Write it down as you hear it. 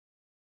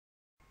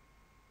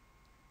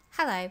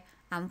Hello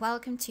and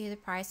welcome to the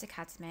Price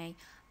Academy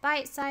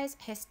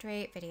bite-sized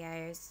history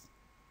videos.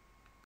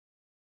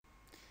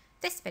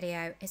 This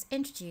video is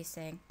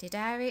introducing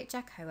Dederi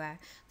Jaquoah,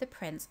 the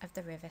Prince of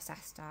the River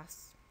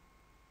Cestos.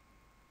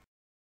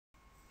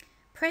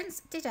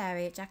 Prince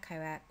Dederi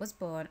Jaquoah was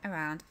born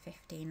around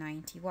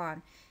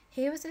 1591.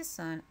 He was the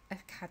son of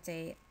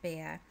Habib,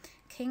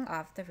 king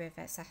of the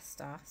River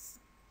Cestos.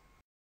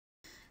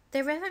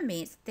 The river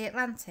meets the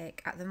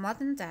Atlantic at the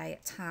modern-day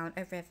town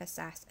of River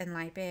Cestos in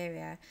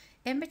Liberia,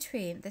 in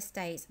between the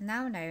states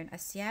now known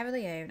as Sierra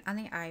Leone and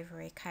the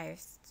Ivory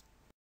Coast.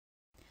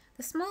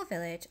 The small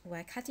village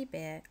where Habib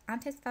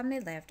and his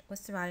family lived was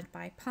surrounded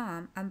by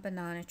palm and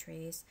banana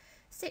trees,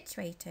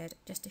 situated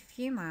just a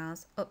few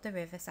miles up the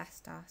River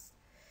Cestos.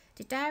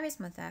 Dederi's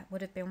mother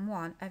would have been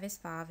one of his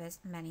father's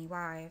many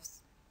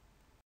wives.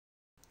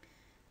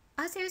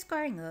 As he was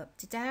growing up,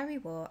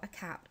 Dederi wore a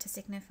cap to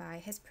signify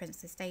his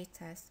princely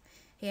status.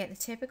 He ate the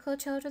typical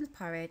children's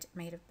porridge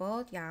made of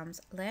boiled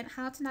yams, learnt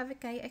how to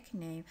navigate a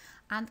canoe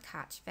and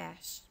catch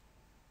fish.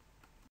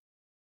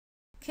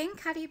 King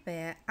Habib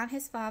and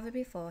his father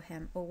before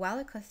him were well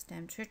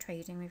accustomed to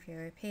trading with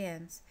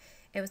Europeans.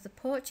 It was the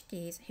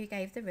Portuguese who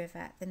gave the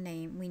river the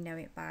name we know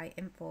it by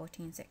in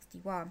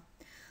 1461.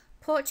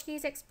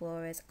 Portuguese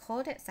explorers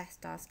called it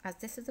Cestos, as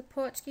this is the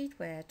Portuguese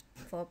word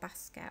for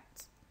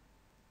basket.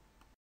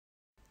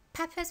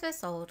 Peppers were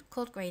sold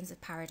called grains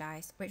of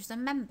paradise, which was a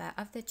member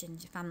of the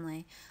ginger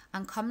family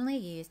and commonly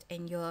used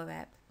in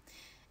Europe.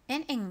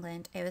 In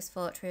England, it was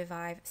thought to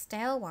revive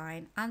stale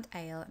wine and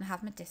ale and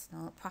have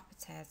medicinal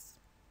properties.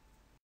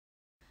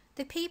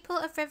 The people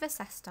of River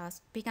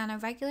Cestos began a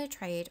regular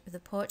trade with the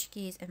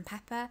Portuguese in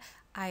pepper,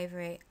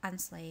 ivory and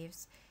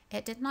slaves.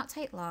 It did not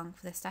take long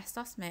for the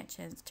Cestos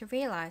merchants to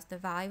realise the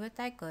value of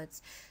their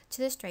goods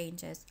to the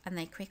strangers, and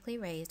they quickly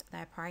raised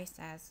their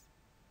prices.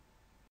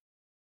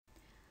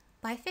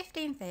 By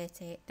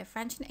 1530, the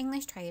French and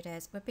English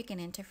traders were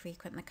beginning to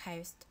frequent the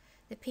coast.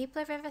 The people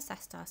of River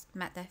Cestos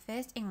met their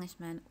first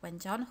Englishmen when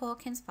John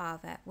Hawkins'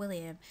 father,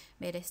 William,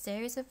 made a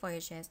series of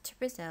voyages to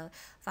Brazil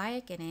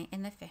via Guinea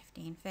in the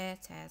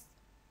 1530s.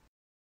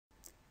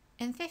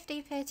 In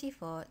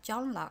 1534,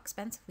 John Locke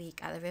spent a week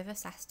at the River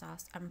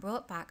Cestos and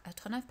brought back a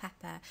ton of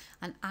pepper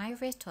and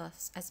ivory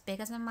tufts as big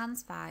as a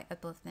man's thigh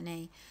above the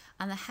knee,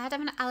 and the head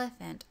of an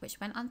elephant which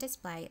went on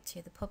display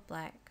to the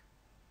public.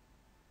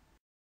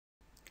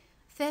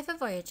 Further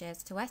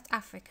voyages to West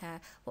Africa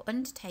were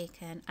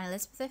undertaken, and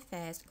Elizabeth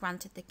I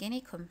granted the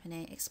Guinea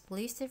Company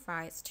exclusive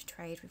rights to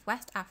trade with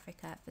West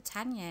Africa for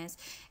 10 years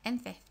in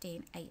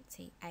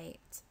 1588.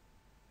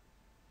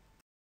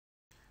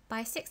 By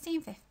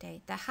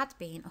 1650, there had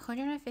been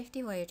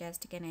 150 voyages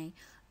to Guinea,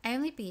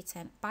 only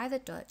beaten by the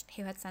Dutch,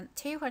 who had sent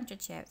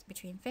 200 ships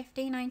between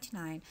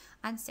 1599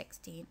 and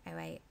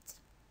 1608.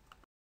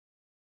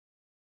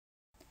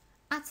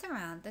 At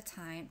around the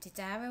time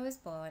Dederi was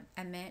born,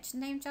 a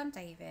merchant named John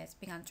Davies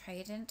began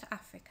trading to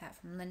Africa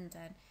from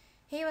London.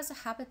 He was a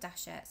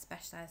haberdasher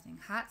specialising in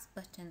hats,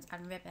 buttons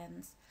and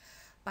ribbons.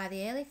 By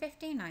the early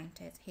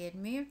 1590s, he had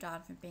moved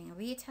on from being a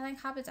retailing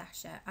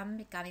haberdasher and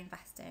began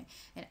investing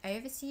in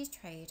overseas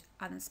trade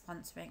and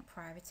sponsoring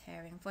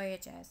privateering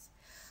voyages.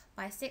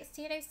 By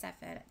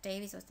 1607,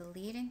 Davies was the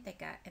leading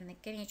figure in the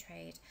Guinea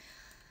trade,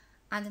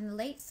 and in the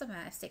late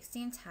summer of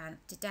 1610,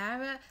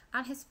 Dederi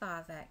and his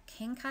father,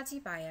 King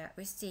Habib,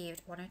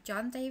 received one of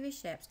John Davies'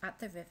 ships at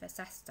the River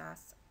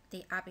Cestos,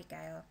 the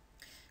Abigail.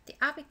 The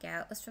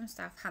Abigail was from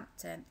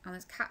Southampton and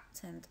was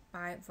captained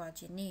by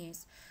Roger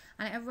News,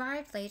 and it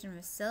arrived laden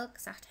with silk,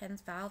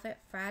 satins, velvet,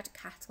 thread,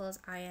 kettles,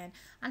 iron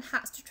and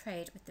hats to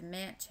trade with the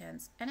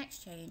merchants in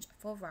exchange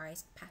for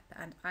rice,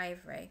 pepper and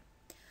ivory.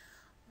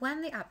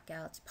 When the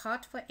Abigail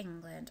departed for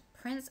England,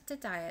 Prince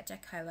Dederi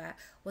Jaquoah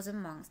was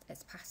amongst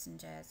its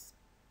passengers.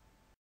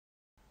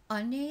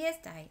 On New Year's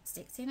Day,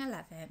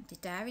 1611,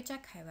 Dederi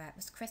Jaquoah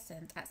was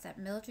christened at St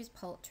Mildred's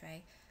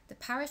Poultry. The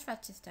parish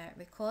register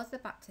records the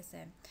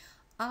baptism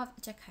of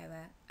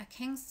Jaquoah, a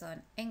king's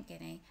son in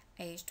Guinea,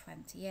 aged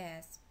 20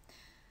 years.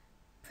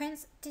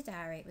 Prince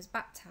Dederi was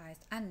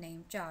baptised and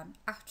named John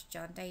after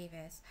John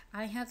Davies,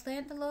 and he had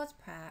learnt the Lord's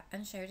Prayer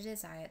and showed a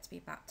desire to be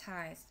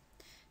baptised.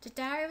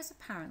 Dederi was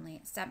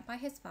apparently sent by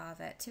his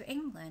father to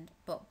England,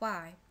 but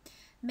why?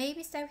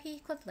 Maybe so he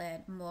could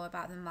learn more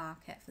about the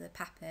market for the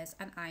peppers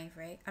and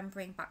ivory and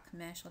bring back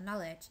commercial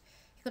knowledge.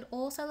 He could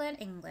also learn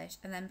English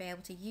and then be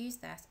able to use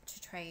this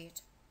to trade.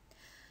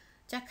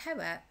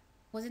 Jaquoah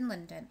was in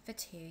London for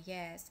 2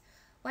 years.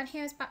 When he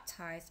was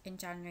baptised in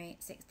January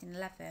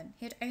 1611,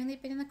 he had only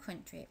been in the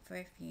country for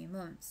a few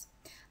months,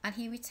 and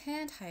he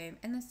returned home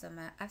in the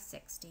summer of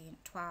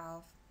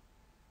 1612.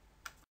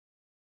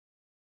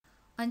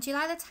 On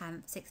July 10,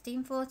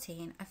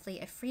 1614, a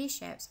fleet of 3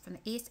 ships from the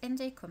East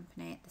India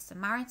Company, the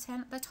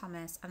Samaritan, the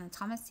Thomas and the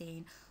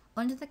Thomasine,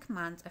 under the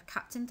command of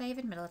Captain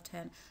David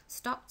Middleton,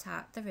 stopped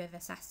at the River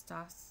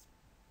Cestos.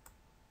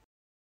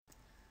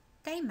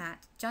 They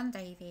met John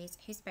Davies,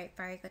 who spoke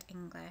very good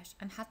English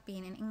and had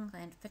been in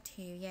England for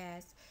 2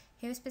 years,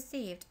 who was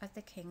perceived as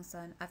the king's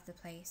son of the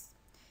place.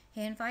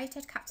 He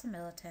invited Captain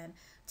Middleton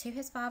to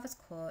his father's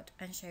court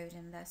and showed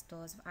him their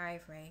stores of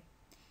ivory.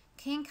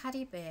 King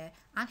Habib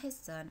and his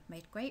son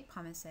made great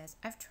promises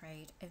of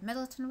trade if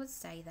Middleton would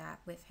stay there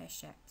with his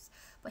ships,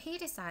 but he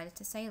decided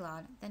to sail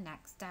on the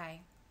next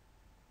day.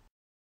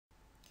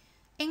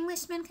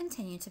 Englishmen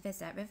continued to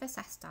visit River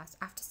Cestos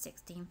after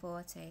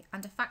 1640,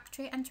 and a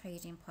factory and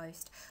trading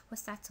post was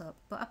set up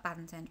but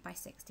abandoned by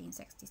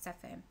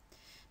 1667.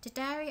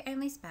 Dederi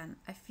only spent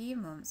a few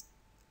months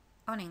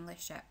on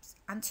English ships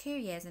and 2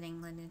 years in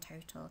England in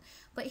total,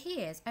 but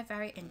he is a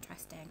very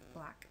interesting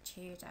Black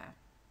Tudor.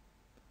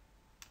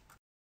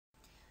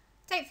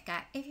 Don't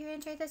forget, if you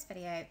enjoyed this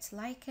video, to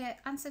like it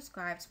and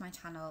subscribe to my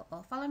channel,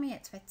 or follow me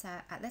at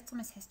Twitter at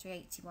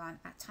LittleMissHistory81,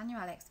 at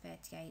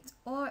TanyaAlex38,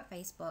 or at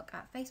Facebook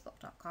at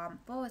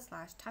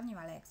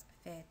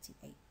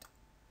facebook.com/TanyaAlex38.